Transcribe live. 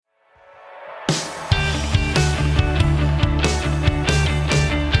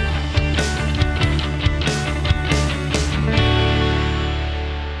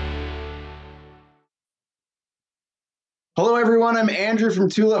Hello, everyone. I'm Andrew from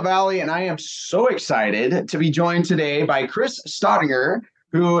Tulip Valley, and I am so excited to be joined today by Chris Staudinger,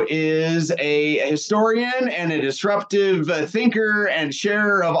 who is a historian and a disruptive thinker and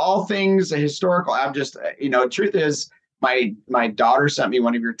sharer of all things historical. I'm just, truth is, my daughter sent me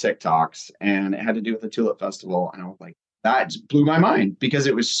one of your TikToks, and it had to do with the Tulip Festival, and I was like, that just blew my mind because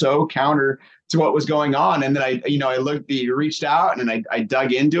it was so counter to what was going on. And then I looked, reached out, and I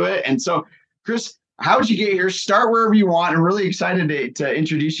dug into it, and so, Chris, how did you get here? Start wherever you want. I'm really excited to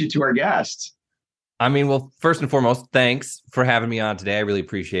introduce you to our guests. Well, first and foremost, thanks for having me on today. I really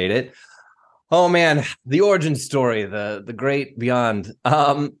appreciate it. Oh man, the origin story, the great beyond.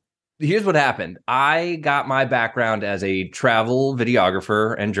 Here's what happened. I got my background as a travel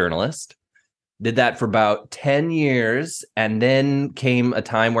videographer and journalist. Did that for about 10 years, and then came a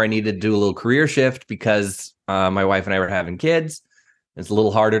time where I needed to do a little career shift because my wife and I were having kids. It's a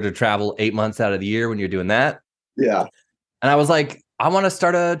little harder to travel 8 months out of the year when you're doing that. Yeah. And I was like, I want to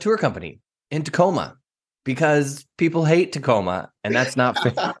start a tour company in Tacoma because people hate Tacoma, and that's not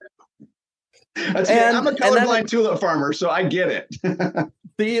fair. I'm a colorblind tulip farmer, so I get it.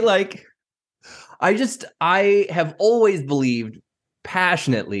 See, I have always believed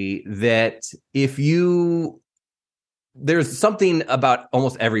passionately that there's something about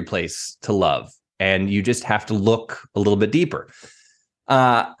almost every place to love, and you just have to look a little bit deeper.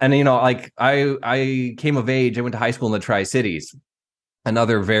 I came of age. I went to high school in the Tri-Cities,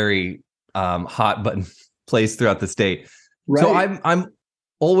 another very hot button place throughout the state. Right. So I'm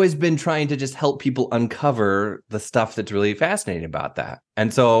always been trying to just help people uncover the stuff that's really fascinating about that.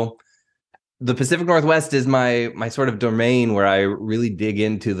 And so the Pacific Northwest is my sort of domain where I really dig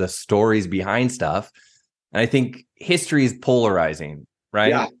into the stories behind stuff. And I think history is polarizing,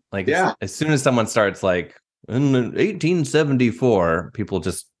 right? Yeah. As soon as someone starts in 1874, people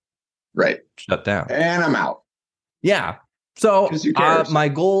just shut down. And I'm out. Yeah. So my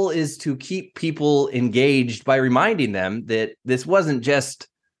goal is to keep people engaged by reminding them that this wasn't just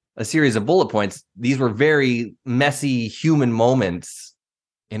a series of bullet points. These were very messy human moments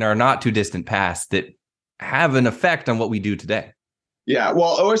in our not too distant past that have an effect on what we do today. Yeah,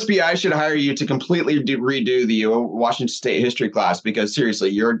 well, OSBI should hire you to completely redo the Washington State history class because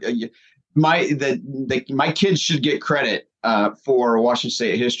seriously, my kids should get credit for Washington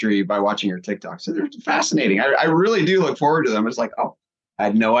State history by watching your TikToks. So they're fascinating. I really do look forward to them. It's like, oh, I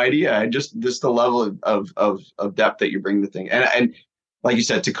had no idea. I just the level of depth that you bring to things. And like you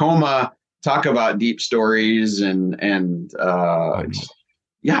said, Tacoma, talk about deep stories and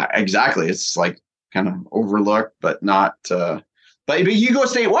yeah, exactly. It's like kind of overlooked, but not. But you go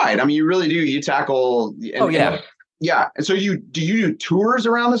statewide. I mean, you really do. You tackle. Yeah. And so do you do tours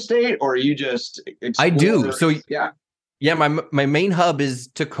around the state, or are you just explore? I do. So yeah. My main hub is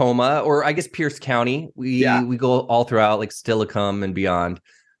Tacoma, or I guess Pierce County. We go all throughout, like Steilacoom and beyond.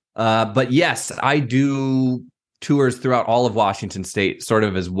 But yes, I do tours throughout all of Washington State, sort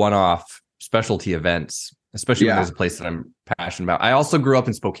of as one-off specialty events, especially when there's a place that I'm passionate about. I also grew up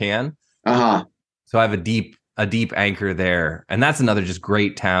in Spokane, so I have a deep anchor there, and that's another just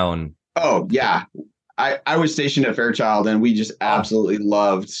great town. Oh yeah. I was stationed at Fairchild, and we just absolutely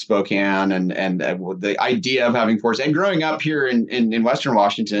loved Spokane and the idea of having forest. And growing up here in Western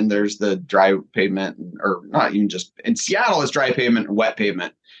Washington, there's the dry pavement, or not even just in Seattle, it's dry pavement and wet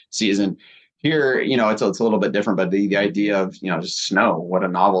pavement season. Here, it's a little bit different, but the idea of just snow, what a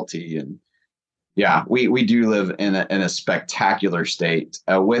novelty. And yeah, we do live in a spectacular state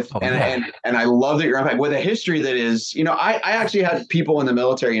and I love that you're with a history that is, I actually had people in the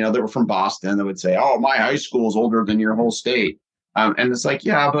military, that were from Boston that would say, oh, my high school is older than your whole state. And it's like,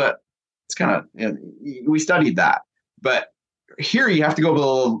 yeah, but it's kind of, we studied that. But here you have to go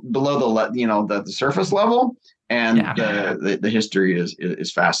below the surface level. And the history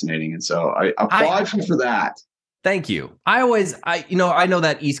is fascinating. And so I applaud you for that. Thank you. I know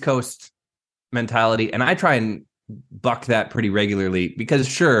that East Coast mentality, and I try and buck that pretty regularly because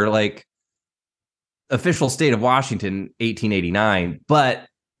official state of Washington 1889, but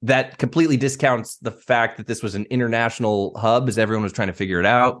that completely discounts the fact that this was an international hub as everyone was trying to figure it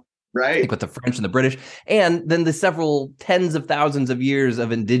out, right? With the French and the British, and then the several tens of thousands of years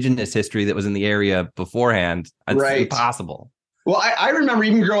of indigenous history that was in the area beforehand. It's impossible. Well, I remember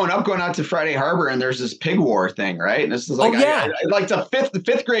even growing up, going out to Friday Harbor, and there's this pig war thing, right? And this is like, like the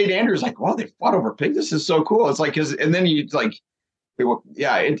fifth grade Andrew's like, wow, they fought over pig. This is so cool. It's like, and then you like,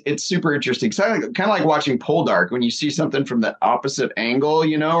 it's super interesting. Kind of like watching Poldark when you see something from the opposite angle,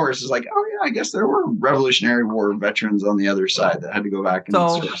 where it's just like, oh yeah, I guess there were Revolutionary War veterans on the other side that had to go back and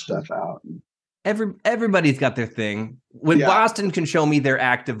sort stuff out. everybody's got their thing. When Boston can show me their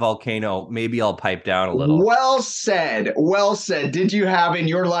active volcano, maybe I'll pipe down a little. Well said. Well said. Did you have in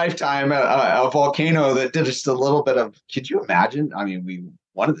your lifetime a volcano that did just a little bit of? Could you imagine? I mean,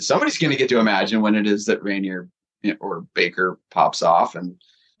 somebody's going to get to imagine when it is that Rainier or Baker pops off, and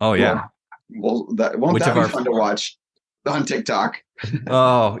won't that be fun to watch on TikTok?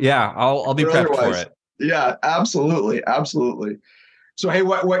 Oh yeah, I'll be prepped for it. Yeah, absolutely, absolutely. So, hey,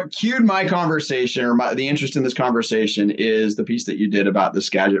 what cued my conversation or the interest in this conversation is the piece that you did about the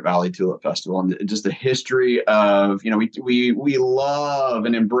Skagit Valley Tulip Festival and just the history of, we love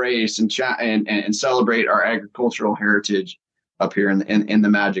and embrace and chat and celebrate our agricultural heritage up here in the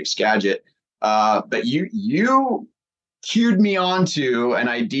magic Skagit. But you cued me onto an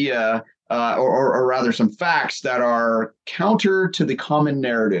idea or rather some facts that are counter to the common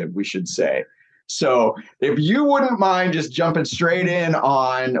narrative, we should say. So if you wouldn't mind just jumping straight in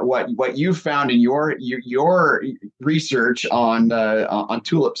on what you found in your research on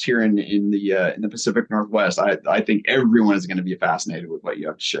tulips here in the Pacific Northwest, I think everyone is going to be fascinated with what you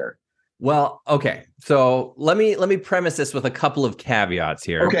have to share. Well, okay. So let me premise this with a couple of caveats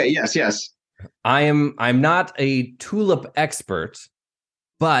here. Okay, yes. I'm not a tulip expert,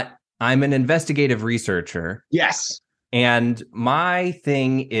 but I'm an investigative researcher. Yes. And my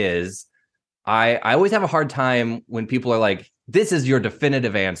thing is I always have a hard time when people are like, this is your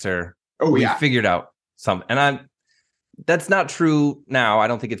definitive answer. We figured out something. And that's not true now. I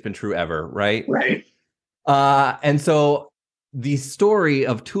don't think it's been true ever, right? Right. And so the story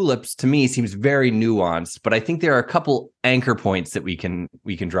of tulips to me seems very nuanced, but I think there are a couple anchor points that we can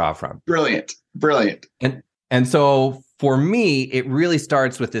draw from. Brilliant. And so for me, it really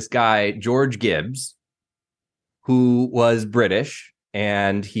starts with this guy, George Gibbs, who was British.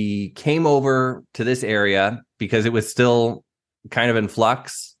 And he came over to this area because it was still kind of in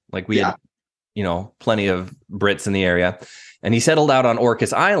flux. Like we had, plenty of Brits in the area. And he settled out on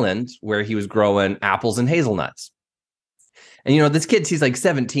Orcas Island where he was growing apples and hazelnuts. And, this kid, he's like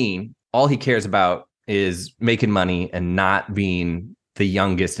 17. All he cares about is making money and not being the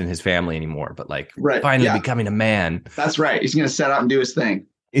youngest in his family anymore, but finally becoming a man. That's right. He's going to set out and do his thing.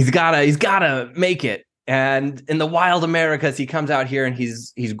 He's gotta make it. And in the wild Americas, he comes out here and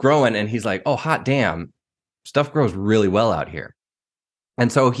he's growing and he's like, oh, hot damn, stuff grows really well out here.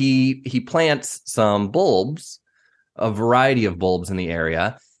 And so he plants some bulbs, a variety of bulbs in the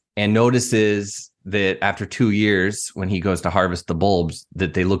area, and notices that after 2 years, when he goes to harvest the bulbs,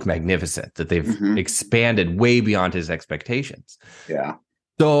 that they look magnificent, that they've expanded way beyond his expectations. Yeah.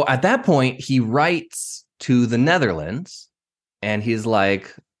 So at that point, he writes to the Netherlands and he's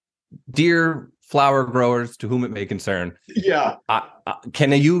like, dear flower growers to whom it may concern. Yeah.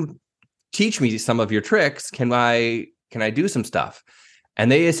 Can you teach me some of your tricks? Can I do some stuff?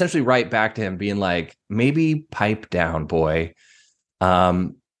 And they essentially write back to him being like, maybe pipe down, boy.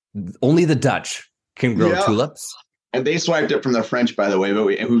 Only the Dutch can grow tulips. And they swiped it from the French, by the way,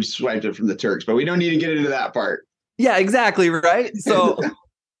 but who swiped it from the Turks, but we don't need to get into that part. Yeah, exactly. Right. So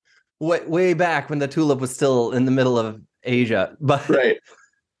way back when the tulip was still in the middle of Asia, but right.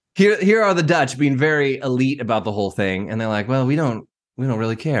 Here are the Dutch being very elite about the whole thing. And they're like, well, we don't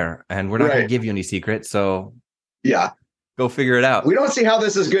really care. And we're not going to give you any secrets. So go figure it out. We don't see how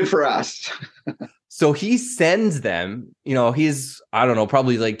this is good for us. So he sends them, he's, I don't know,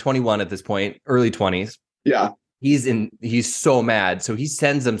 probably like 21 at this point, early 20s. Yeah. He's so mad. So he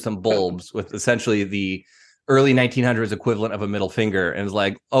sends them some bulbs with essentially the early 1900s equivalent of a middle finger. And is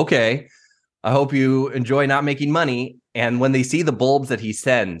like, okay, I hope you enjoy not making money. And when they see the bulbs that he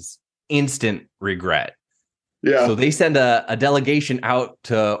sends, instant regret. Yeah. So they send a delegation out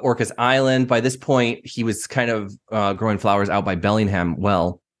to Orcas Island. By this point, he was kind of growing flowers out by Bellingham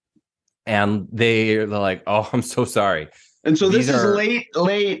Well. And they're like, oh, I'm so sorry. And so this is late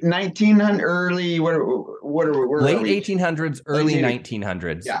 1900, early, what are late 1800s, early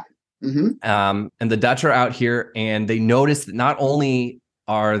 1900s. Yeah. And the Dutch are out here and they notice that not only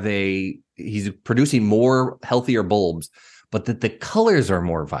he's producing more healthier bulbs, but that the colors are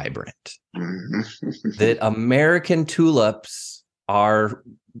more vibrant. That American tulips are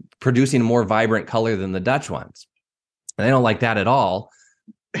producing a more vibrant color than the Dutch ones. And they don't like that at all.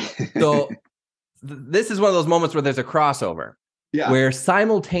 So this is one of those moments where there's a crossover. Yeah. Where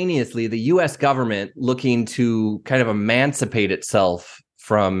simultaneously the US government, looking to kind of emancipate itself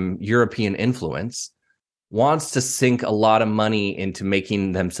from European influence, wants to sink a lot of money into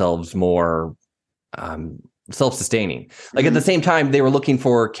making themselves more self-sustaining. Like at the same time, they were looking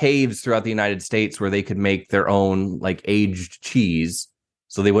for caves throughout the United States where they could make their own like aged cheese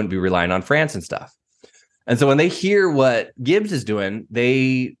so they wouldn't be relying on France and stuff. And so when they hear what Gibbs is doing,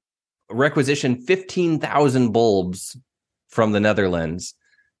 they requisition 15,000 bulbs from the Netherlands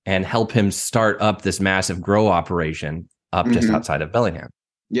and help him start up this massive grow operation up just outside of Bellingham.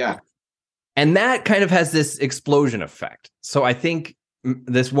 Yeah. And that kind of has this explosion effect. So I think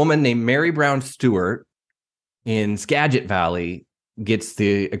this woman named Mary Brown Stewart in Skagit Valley gets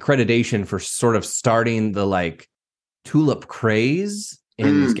the accreditation for sort of starting the like tulip craze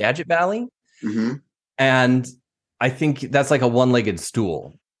in Skagit Valley. And I think that's like a one-legged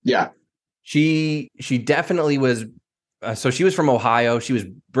stool. Yeah. She definitely was. So she was from Ohio. She was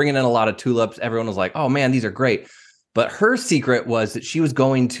bringing in a lot of tulips. Everyone was like, oh man, these are great. But her secret was that she was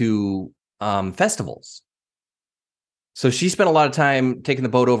going to festivals. So she spent a lot of time taking the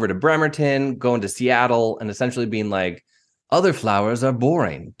boat over to Bremerton, going to Seattle, and essentially being like, other flowers are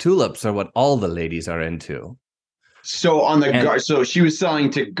boring. Tulips are what all the ladies are into. So on the so she was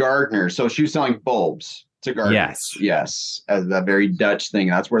selling to gardeners. So she was selling bulbs to gardeners. Yes, as that very Dutch thing.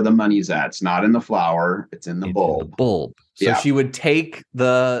 That's where the money's at. It's not in the flower. It's in the bulb. In the bulb. So she would take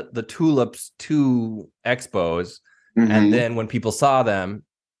the tulips to expos, and then when people saw them,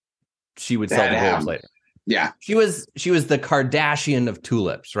 she would sell the bulbs later. Yeah, she was the Kardashian of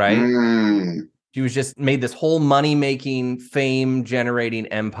tulips, right? She was just made this whole money-making, fame-generating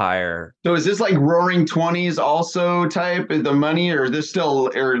empire. So is this like Roaring Twenties also type of the money, or is this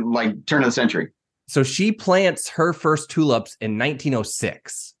still or like turn of the century? So she plants her first tulips in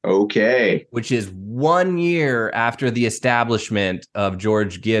 1906. Okay. Which is 1 year after the establishment of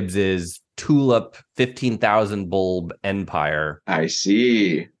George Gibbs's tulip 15,000 bulb empire. I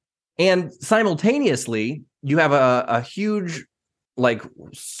see. And simultaneously, you have a huge like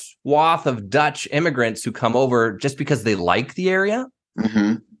swath of Dutch immigrants who come over just because they like the area.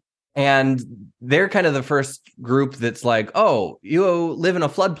 And they're kind of the first group that's like, oh, you live in a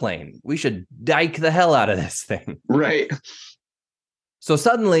floodplain. We should dike the hell out of this thing. Right. So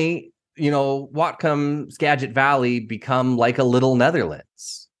suddenly, Whatcom, Skagit Valley become like a little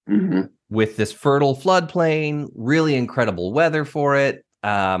Netherlands with this fertile floodplain, really incredible weather for it.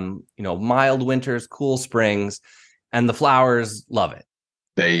 Mild winters, cool springs, and the flowers love it.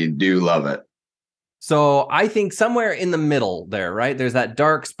 They do love it. So I think somewhere in the middle there, right? There's that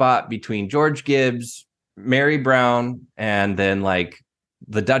dark spot between George Gibbs, Mary Brown, and then like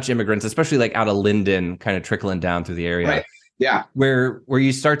the Dutch immigrants, especially like out of Linden, kind of trickling down through the area. Right. Yeah. Where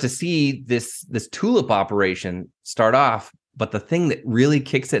you start to see this tulip operation start off. But the thing that really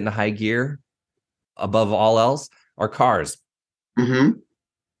kicks it into high gear above all else are cars.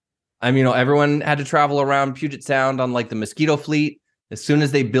 I mean, everyone had to travel around Puget Sound on like the mosquito fleet. As soon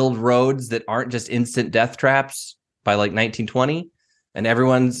as they build roads that aren't just instant death traps by like 1920, and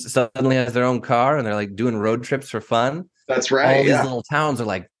everyone suddenly has their own car and they're like doing road trips for fun. That's right. All these little towns are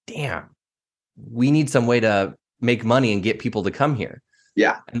like, damn, we need some way to make money and get people to come here.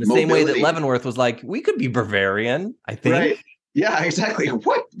 Yeah. And the same way that Leavenworth was like, we could be Bavarian, I think. Right. Yeah, exactly.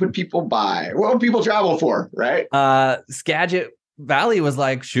 What would people buy? What would people travel for? Right. Skagit Valley was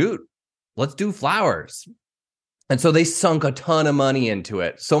like, shoot, let's do flowers. And so they sunk a ton of money into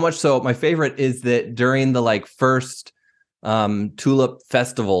it. So much so, my favorite is that during the like first tulip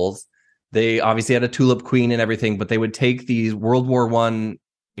festivals, they obviously had a tulip queen and everything, but they would take these World War I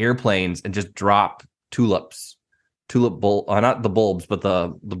airplanes and just drop tulips, not the bulbs, but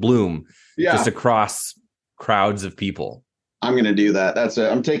the bloom, just across crowds of people. I'm going to do that.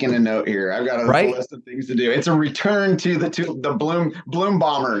 I'm taking a note here. I've got a list of things to do. It's a return to the bloom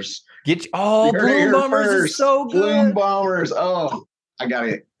bombers. Bloom bombers is so good. Bloom bombers. Oh, I got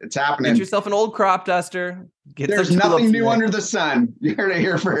it. It's happening. Get yourself an old crop duster. There's nothing new under the sun. You heard it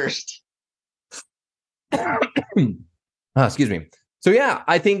here first. Excuse me. So yeah,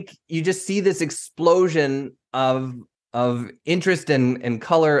 I think you just see this explosion of interest and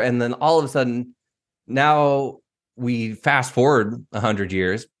color, and then all of a sudden, now we fast forward 100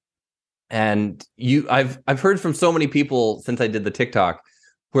 years, and I've heard from so many people since I did the TikTok.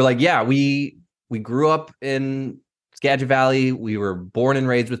 We're like, yeah, we grew up in Skagit Valley. We were born and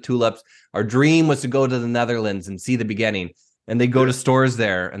raised with tulips. Our dream was to go to the Netherlands and see the beginning. And they go to stores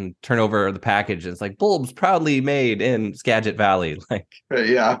there and turn over the package. And it's like, bulbs proudly made in Skagit Valley. Like,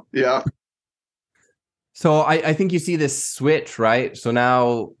 yeah. So I think you see this switch, right? So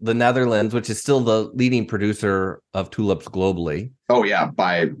now the Netherlands, which is still the leading producer of tulips globally. Oh, yeah,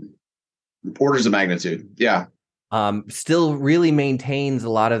 by orders of magnitude. Yeah. Still really maintains a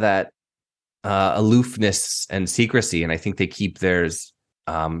lot of that aloofness and secrecy, and I think they keep theirs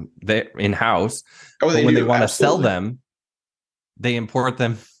in-house. When they want to sell them, they import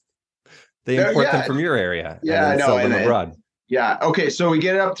them. They import them from your area. Yeah, I know. Sell them abroad. Yeah. Okay. So we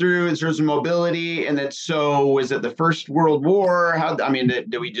get it up through in terms of mobility, and then so was it the First World War?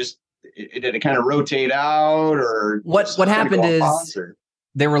 Do we just did it kind of rotate out, or what happened is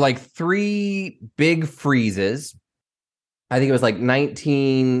there were like 3 big freezes. I think it was like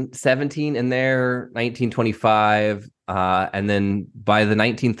 1917 in there, 1925, and then by the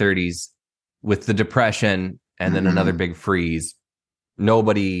 1930s, with the Depression and then another big freeze,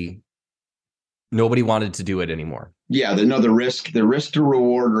 nobody wanted to do it anymore. Yeah, the risk to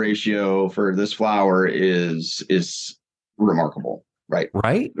reward ratio for this flower is remarkable, right?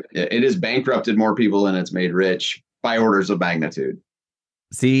 Right. It has bankrupted more people than it's made rich by orders of magnitude.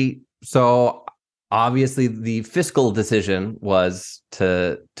 See, so obviously the fiscal decision was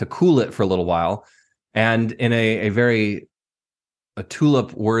to cool it for a little while, and in a very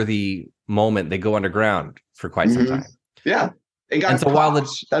tulip worthy moment, they go underground for quite some time. Yeah. It got so while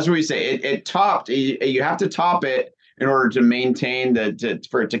that's what we say. It topped. You have to top it in order to maintain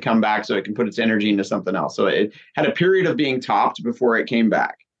for it to come back, so it can put its energy into something else. So it had a period of being topped before it came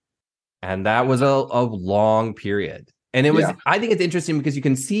back, and that was a long period. And it was. Yeah. I think it's interesting because you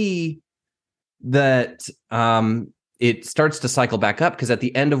can see that it starts to cycle back up, because at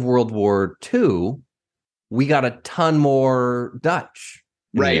the end of World War II, we got a ton more Dutch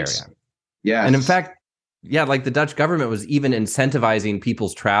in the area. Yeah, and in fact. Yeah, like the Dutch government was even incentivizing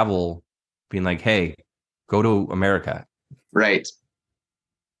people's travel, being like, hey, go to America. Right.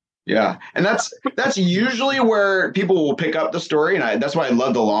 Yeah. And that's usually where people will pick up the story. And that's why I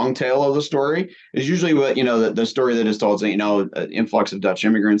love the long tail of the story. Is usually what, the story that is told, influx of Dutch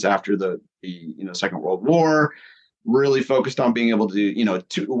immigrants after the Second World War, really focused on being able to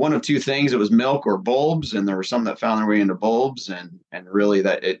do, one of 2 things. It was milk or bulbs. And there were some that found their way into bulbs, and really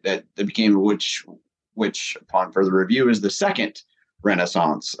that it became which upon further review is the second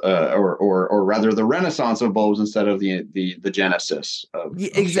Renaissance, or rather the Renaissance of bulbs instead of the genesis of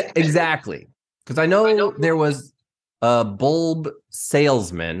exactly. Because I know there was a bulb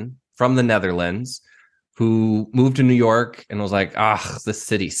salesman from the Netherlands who moved to New York and was like, this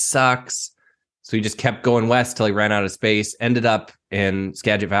city sucks. So he just kept going west till he ran out of space, ended up in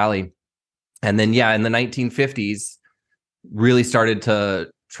Skagit Valley. And then, in the 1950s, really started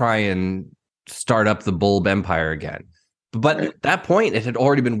to try and start up the bulb empire again. But at that point, it had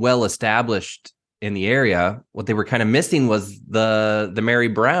already been well established in the area. What they were kind of missing was the Mary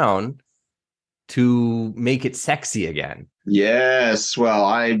Brown to make it sexy again. Yes. Well,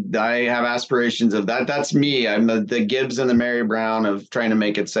 I have aspirations of that. That's me. I'm the Gibbs and the Mary Brown of trying to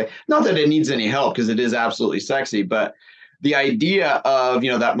make it sexy. Not that it needs any help, because it is absolutely sexy, but the idea of,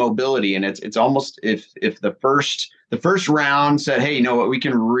 that mobility, and it's almost if the first round said, hey, we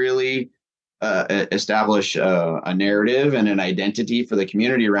can really establish a narrative and an identity for the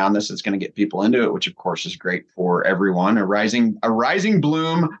community around this. It's going to get people into it, which of course is great for everyone. A rising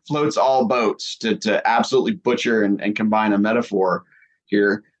bloom floats all boats, to absolutely butcher and combine a metaphor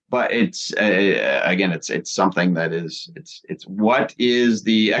here. But it's again, it's something that it's what is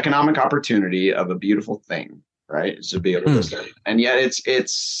the economic opportunity of a beautiful thing, right? It's to be able to say, and yet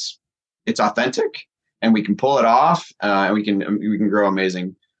it's authentic, and we can pull it off, and we can grow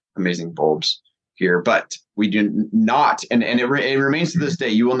amazing bulbs here, but we do not, and it remains to this day,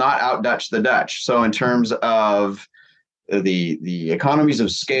 you will not out Dutch the Dutch. So in terms of the economies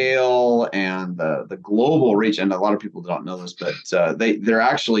of scale and the global reach, and a lot of people don't know this, but they're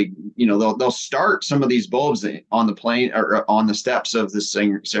actually, they'll start some of these bulbs on the plain or on the steppes of the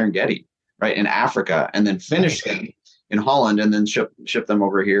Serengeti, right, in Africa, and then finish them in Holland, and then ship them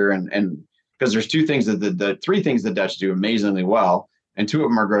over here, and because there's 2 things that the 3 things the Dutch do amazingly well. And 2 of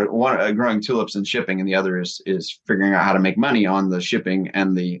them are growing tulips and shipping, and the other is figuring out how to make money on the shipping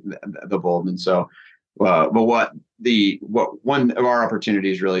and the bulb. And so, but what one of our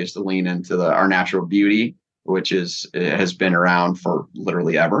opportunities really is to lean into our natural beauty, which has been around for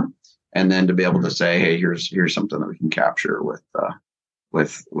literally ever, and then to be able to say, hey, here's something that we can capture with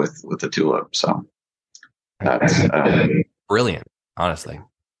the tulip. So that's brilliant, honestly.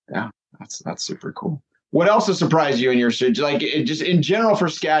 Yeah, that's super cool. What else has surprised you in your search? Like, just in general for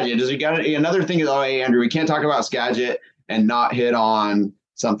Skagit, does it got another thing? Hey, Andrew, we can't talk about Skagit and not hit on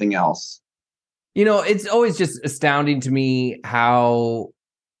something else. It's always just astounding to me how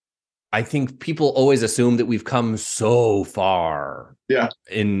I think people always assume that we've come so far. Yeah.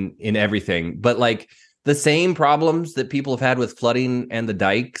 In everything, but like the same problems that people have had with flooding and the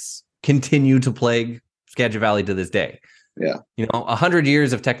dikes continue to plague Skagit Valley to this day. Yeah. 100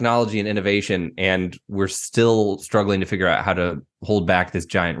 years of technology and innovation, and we're still struggling to figure out how to hold back this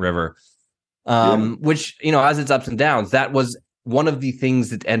giant river, which, has its ups and downs. That was one of the things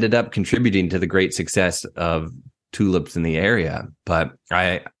that ended up contributing to the great success of tulips in the area. But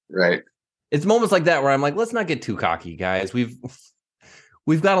it's moments like that where I'm like, let's not get too cocky, guys.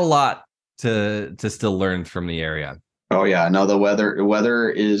 we've got a lot to still learn from the area. Oh yeah, no, the weather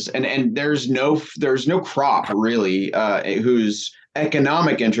is, and there's no crop really whose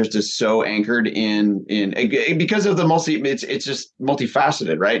economic interest is so anchored in because of the it's just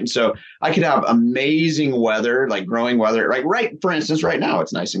multifaceted, right? And so I could have amazing weather, like growing weather, like for instance, right now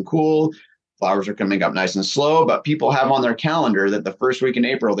it's nice and cool. Flowers are coming up nice and slow, but people have on their calendar that the first week in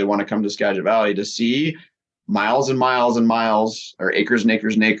April they want to come to Skagit Valley to see miles and miles and miles, or acres and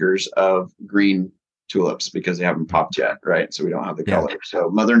acres and acres of green tulips, because they haven't popped yet, right? So we don't have the color. So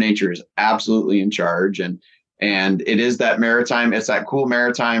Mother Nature is absolutely in charge, and it is that maritime, it's that cool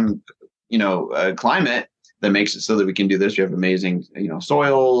maritime, climate that makes it so that we can do this. We have amazing,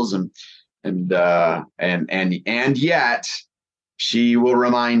 soils, and yet she will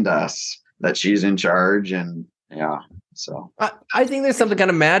remind us that she's in charge, and so I think there's something kind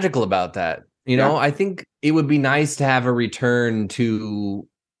of magical about that. I think it would be nice to have a return to,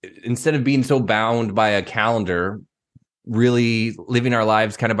 instead of being so bound by a calendar, really living our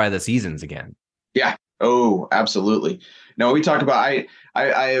lives kind of by the seasons again. Yeah. Oh, absolutely. No, we talk about,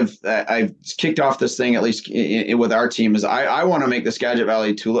 I've kicked off this thing, at least with our team, is I want to make the Skagit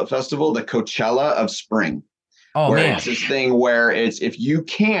Valley Tulip Festival the Coachella of spring. Oh, man. It's this thing where it's, if you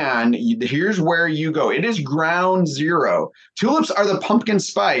can, here's where you go. It is ground zero. Tulips are the pumpkin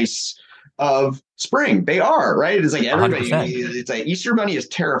spice of spring. They are, right? It's like everybody, 100%. It's like Easter Bunny is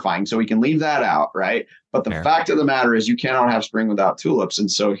terrifying, so we can leave that out, right? But the fact of the matter is you cannot have spring without tulips. And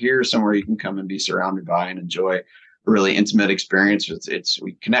so here's somewhere you can come and be surrounded by and enjoy a really intimate experience.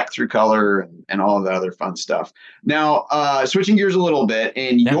 We connect through color and all of the other fun stuff. Now, switching gears a little bit,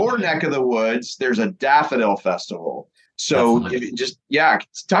 in your neck of the woods, there's a daffodil festival. So talk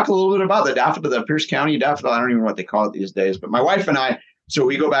a little bit about the daffodil, the Pierce County daffodil. I don't even know what they call it these days, but my wife and I, so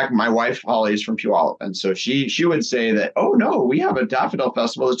we go back, my wife, Holly, is from Puyallup. And so she would say that, oh, no, we have a daffodil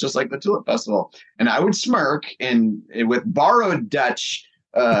festival. It's just like the tulip festival. And I would smirk and with borrowed Dutch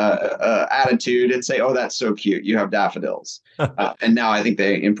attitude and say, oh, that's so cute. You have daffodils. And now I think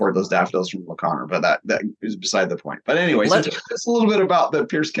they import those daffodils from O'Connor, but that is beside the point. But anyway, so just a little bit about the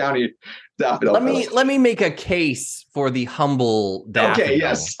Pierce County daffodil. Let me make a case for the humble daffodil. Okay,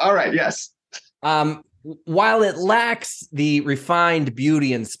 yes. All right, yes. While it lacks the refined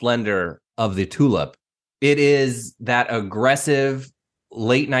beauty and splendor of the tulip, it is that aggressive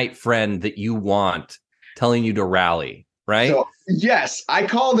late night friend that you want telling you to rally, right? So, yes, I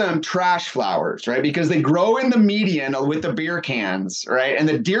call them trash flowers, right? Because they grow in the median with the beer cans, right? And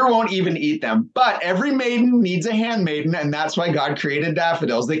the deer won't even eat them. But every maiden needs a handmaiden, and that's why God created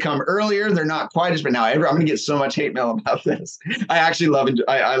daffodils. They come earlier. They're not quite as, but now I'm going to get so much hate mail about this. I actually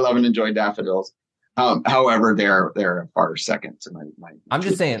I love and enjoy daffodils. However, they're a far second to my I'm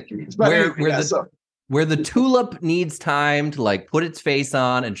just saying where the tulip needs time to like put its face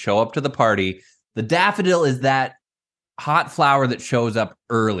on and show up to the party, the daffodil is that hot flower that shows up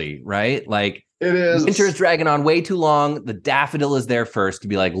early, right? Like it is. Winter is dragging on way too long. The daffodil is there first to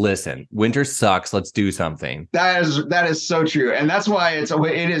be like, listen, winter sucks. Let's do something. That is so true. And that's why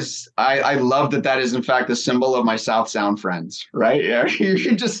I love that is in fact the symbol of my South Sound friends, right? Yeah.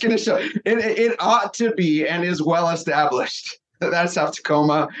 You're just going to show it ought to be and is well established. That's South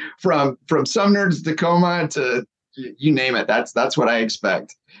Tacoma, from Sumner to Tacoma to you name it. That's what I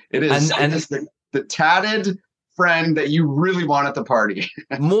expect. It is and the tatted friend that you really want at the party.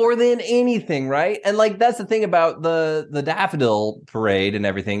 More than anything, right? And like that's the thing about the daffodil parade and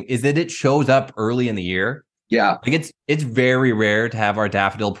everything, is that it shows up early in the year. Yeah. Like it's very rare to have our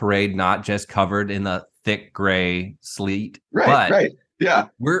daffodil parade not just covered in the thick gray sleet. Right. Yeah.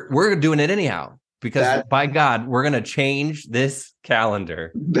 We're doing it anyhow. Because by God, we're going to change this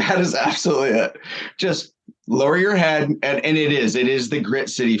calendar. That is absolutely it. Just lower your head. And it is the Grit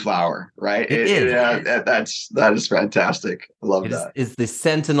City flower, right? It is. That is fantastic. I love that. It's the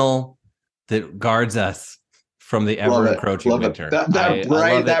sentinel that guards us from the ever encroaching winter. That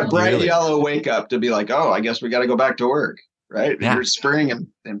bright yellow wake up to be like, oh, I guess we got to go back to work, right? Yeah. You're spring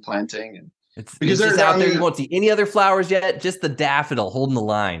and planting. And it's just out there. You won't see any other flowers yet. Just the daffodil holding the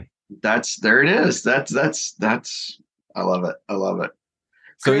line. There it is. That's I love it.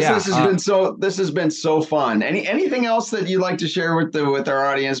 So Chris, this has been so fun. Anything else that you'd like to share with our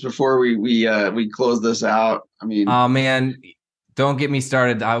audience before we close this out? I mean, oh man, don't get me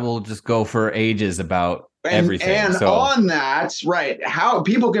started. I will just go for ages about everything. And on that, right, how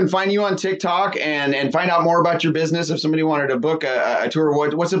people can find you on TikTok and find out more about your business. If somebody wanted to book a tour,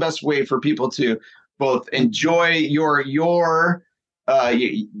 what's the best way for people to both enjoy your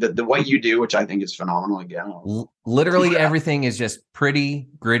the what you do, which I think is phenomenal. Again, literally everything is just pretty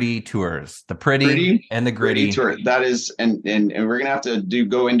gritty tours. The pretty and the gritty tour. That is, and we're gonna have to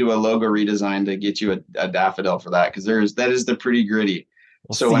go into a logo redesign to get you a daffodil for that, because that is the pretty gritty.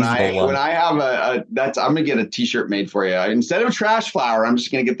 So when I have I'm gonna get a t-shirt made for you. Instead of trash flower, I'm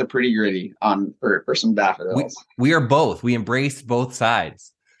just gonna get the pretty gritty on for some daffodils. We are both. We embrace both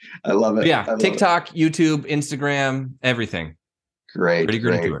sides. I love it. Yeah, TikTok, YouTube, Instagram, everything. Great. Pretty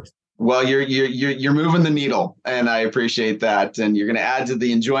gritty tours. Well, you're moving the needle, and I appreciate that. And you're going to add to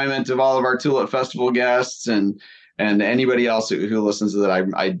the enjoyment of all of our Tulip Festival guests and anybody else who listens to that.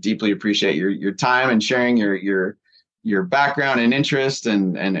 I deeply appreciate your time and sharing your background and interest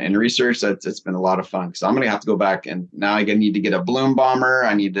and research. It's been a lot of fun. So I'm going to have to go back, and now I need to get a bloom bomber.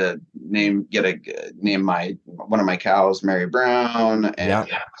 I need to name one of my cows Mary Brown and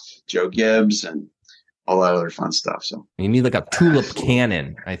Joe Gibbs and all that other fun stuff. So you need like a tulip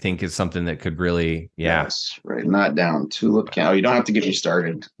cannon, I think, is something that could really, yes, writing that down. Tulip cannon. Oh, you don't have to get me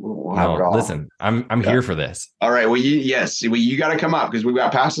started. We'll have it all. Listen, I'm here for this. All right. Well, you got to come up, because we've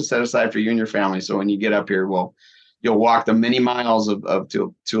got passes set aside for you and your family. So when you get up here, you'll walk the many miles of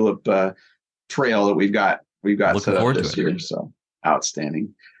tulip trail that we've got set up this year. So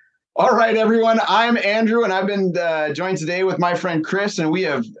outstanding. All right, everyone. I'm Andrew, and I've been joined today with my friend Chris, and we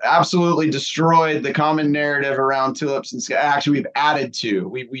have absolutely destroyed the common narrative around tulips. And actually, we've added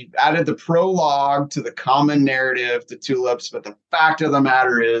we've added the prologue to the common narrative to tulips. But the fact of the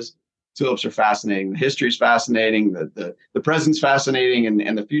matter is, tulips are fascinating. The history is fascinating. The present's fascinating,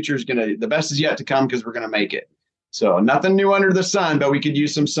 and the future is the best is yet to come, because we're gonna make it. So nothing new under the sun, but we could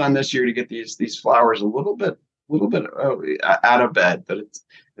use some sun this year to get these flowers a little bit out of bed, but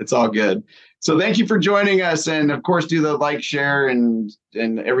it's all good. So thank you for joining us. And of course, do the like, share, and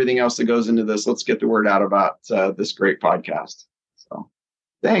everything else that goes into this. Let's get the word out about this great podcast. So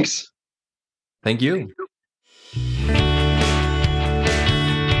thanks. Thank you.